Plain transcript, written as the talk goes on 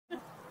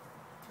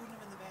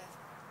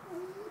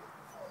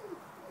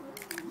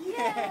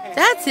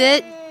That's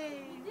it. You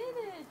did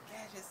it.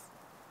 Cassius.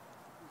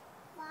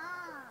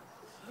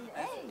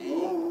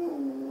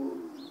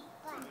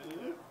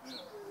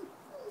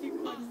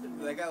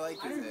 That guy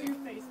liked his egg.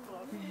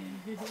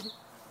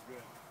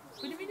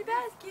 Put him in the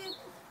basket.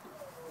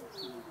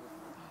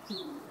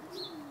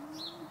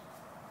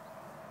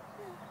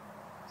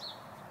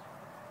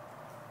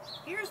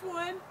 Here's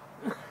one.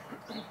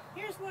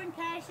 Here's one,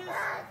 Cassius. Is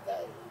that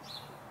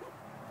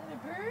a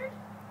bird?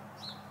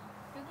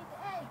 Go get the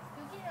eggs.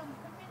 Go get them.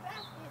 Put them in the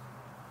basket.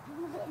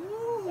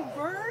 Ooh,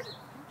 bird.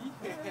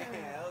 Yeah,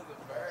 that was a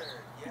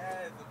bird.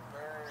 Yeah, it's a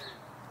bird.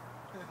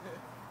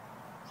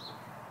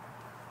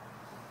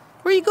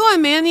 Where you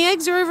going, man? The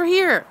eggs are over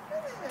here.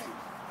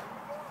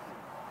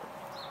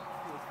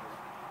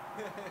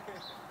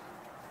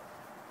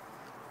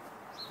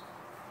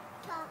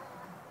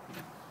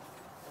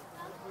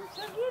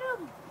 Go get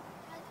them.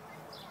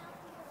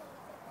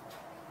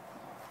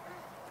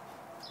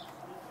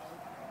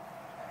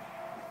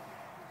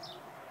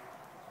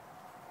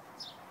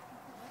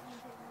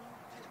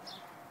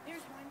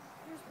 Here's one.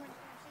 Here's one,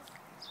 Cassius.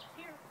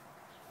 Here.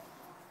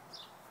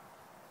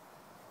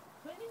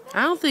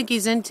 I don't think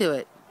he's into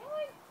it.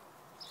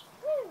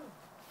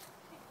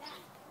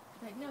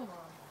 Like, no, Mom.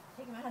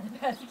 Take him out of the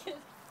basket.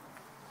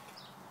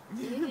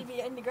 You need to be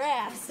in the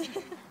grass. He's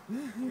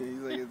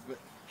like, it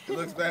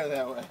looks better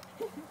that way.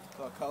 It's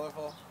all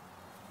colorful.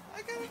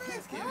 I got a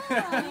basket.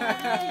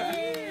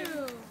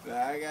 Oh,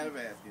 I got a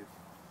basket.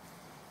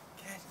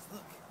 Cassius,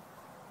 look.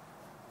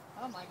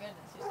 oh my goodness,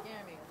 you're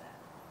scaring me with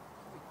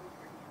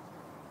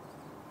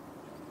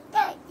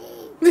that.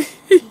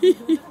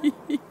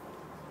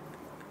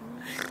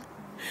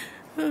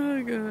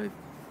 Oh, God.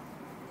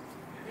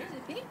 There's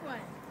a pink one.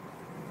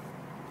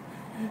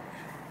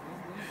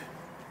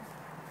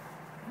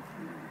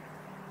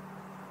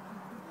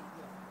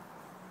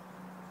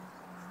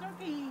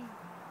 Snooky.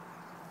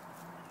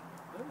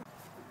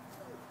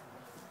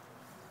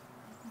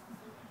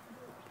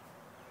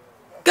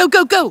 Go,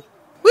 go, go.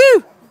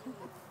 Woo!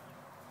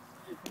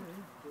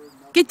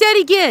 Get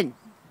Daddy again.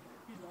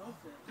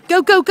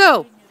 Go, go,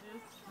 go.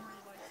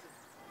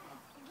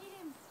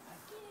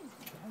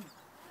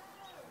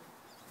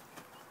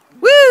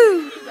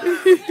 Woo!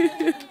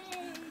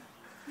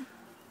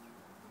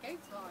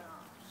 Gate's falling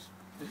off.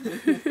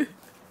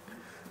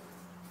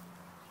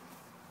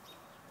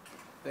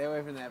 Stay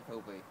away from that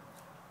poopy.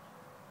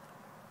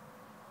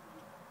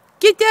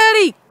 Get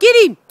Daddy. Get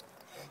him.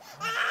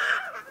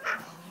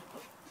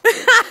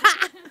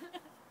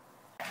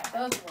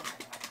 Those ones.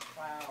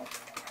 Wow.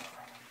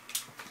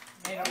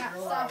 I got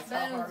soft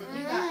bones and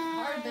you got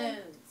hard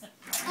bones.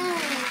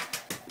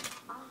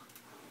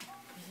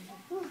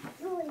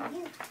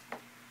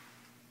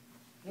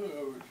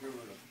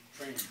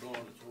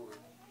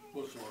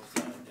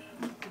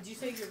 Did you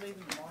say you're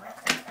leaving tomorrow?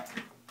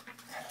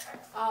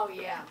 Oh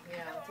yeah,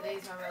 yeah.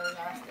 Today's my really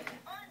last day.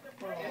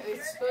 Yeah,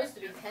 it's supposed to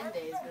be 10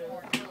 days, but it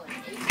won't feel like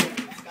 8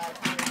 days. By the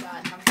time we got,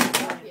 I'm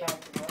gonna be able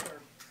to weather.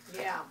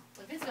 Yeah,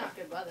 if it's not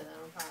good weather, then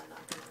I'm probably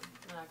not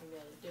gonna be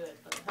able to do it.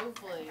 But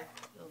hopefully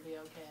it'll be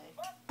okay.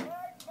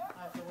 I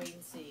have to wait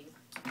and see.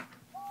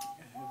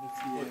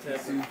 What's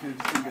happening? Too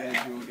bad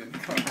you won't get in the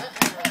car. We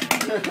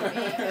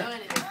ain't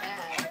going in the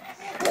bag.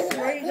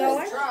 Where are you There's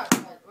going? a truck,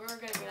 but we're gonna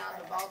go down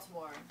to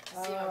Baltimore. See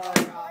my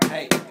brother off.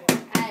 Hey.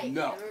 Hey,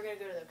 No. and we're gonna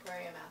go to the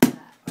aquarium after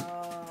that.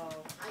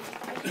 Oh.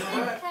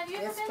 Have you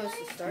ever It's been supposed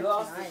there? to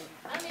start tonight.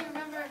 I don't even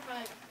remember if I.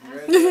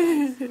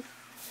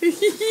 I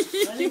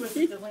think it was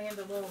the land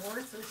of little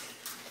horses.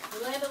 The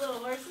land of little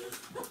horses?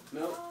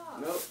 Nope.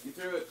 Nope. You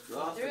threw it.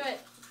 Lost Threw it.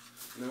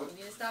 Nope. You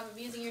need to stop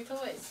abusing your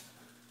toys.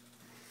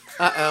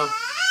 Uh-oh.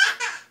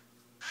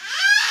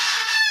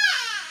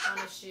 On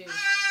a shoe.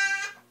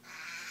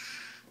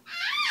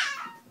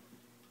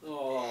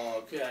 Oh,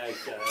 okay.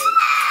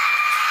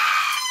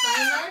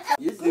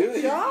 You do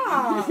it.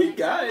 job. He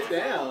got it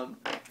down.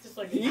 Just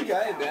like He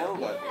got it down,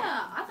 Yeah, but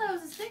I thought it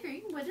was a sticker.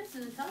 You can put this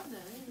in the tub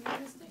then. You can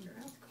put a sticker.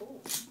 That's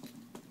cool.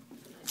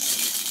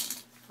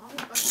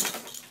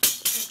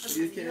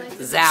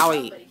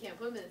 Zowie. But you can't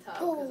put them in the tub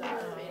because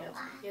they're made of.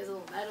 He has a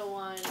little metal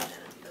one, and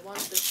the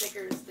ones with the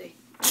stickers, they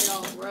get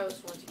all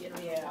gross once you get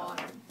them in the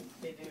water.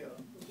 They do.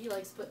 He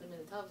likes putting them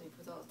in the tubs. He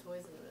puts all his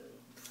toys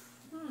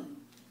in them.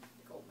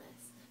 Big old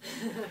mess.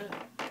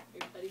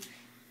 Hey, buddy.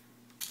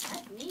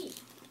 That's neat.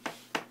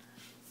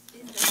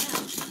 Spin that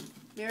out.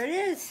 There it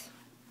is.